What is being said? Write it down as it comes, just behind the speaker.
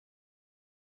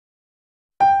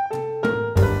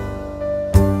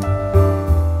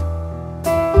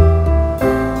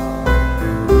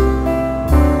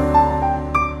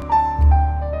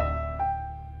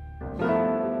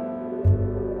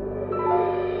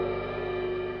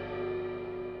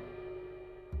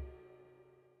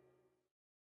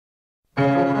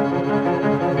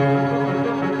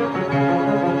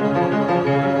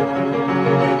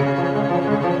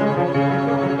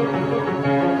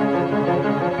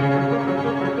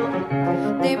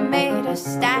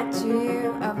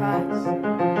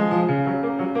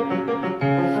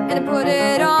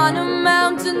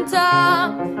on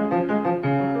top.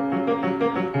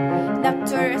 Now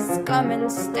tourists come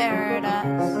and stare at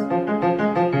us.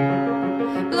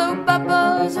 Blow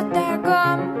bubbles with their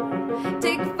gum,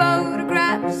 take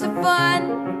photographs of fun,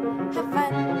 have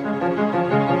fun.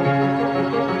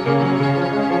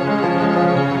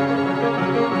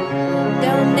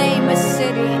 They'll name a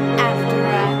city after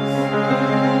us,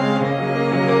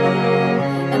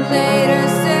 and later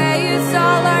say it's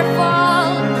all our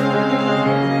fault.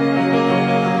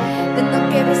 Then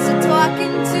they'll give us a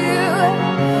talking to,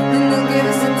 then they'll give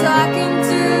us a talking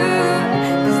to,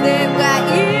 'cause they've got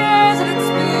years of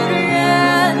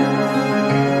experience.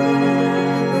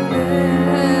 We're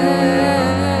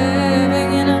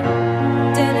living in a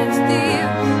den of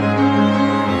thieves,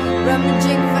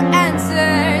 rummaging for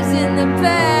answers in the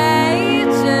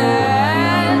pages.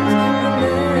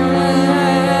 We're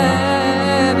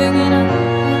living in a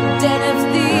den of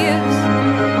thieves,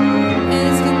 and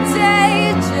it's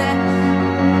contagious,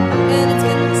 and it's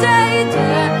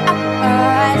contagious,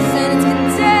 and it's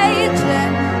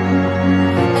contagious,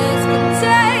 and it's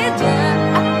contagious.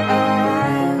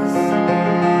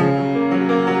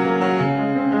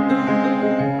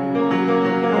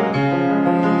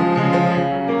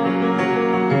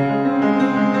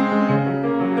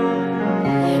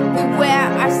 We wear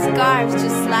our scarves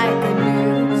just like the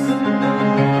news,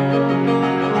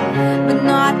 but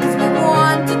not 'cause we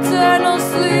want eternal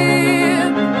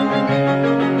sleep.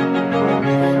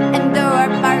 And though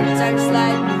our parts are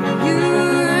slightly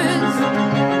used,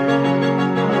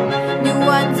 new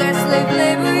ones are slave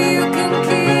labor you can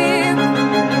keep.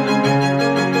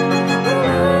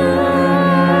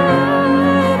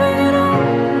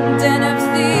 Den of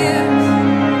thieves,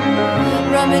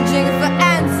 rummaging for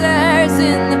answers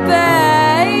in the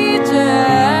pages.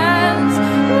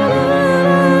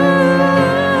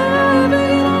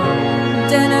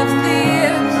 Den of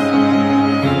thieves,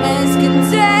 and it's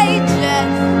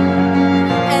contagious,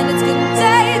 and it's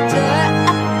contagious,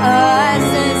 and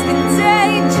it's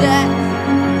contagious,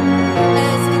 and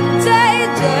it's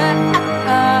contagious.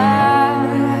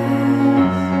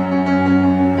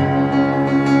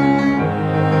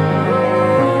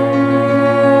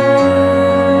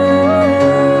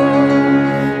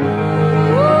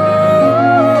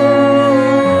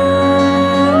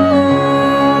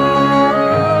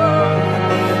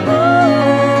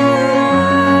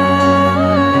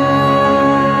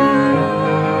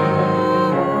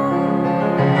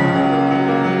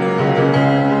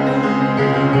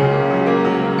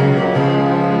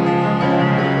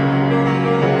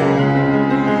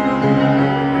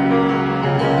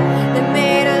 They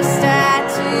made a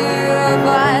statue of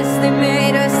us, they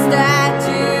made a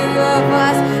statue of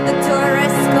us. The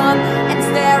tourists come and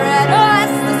stare at us.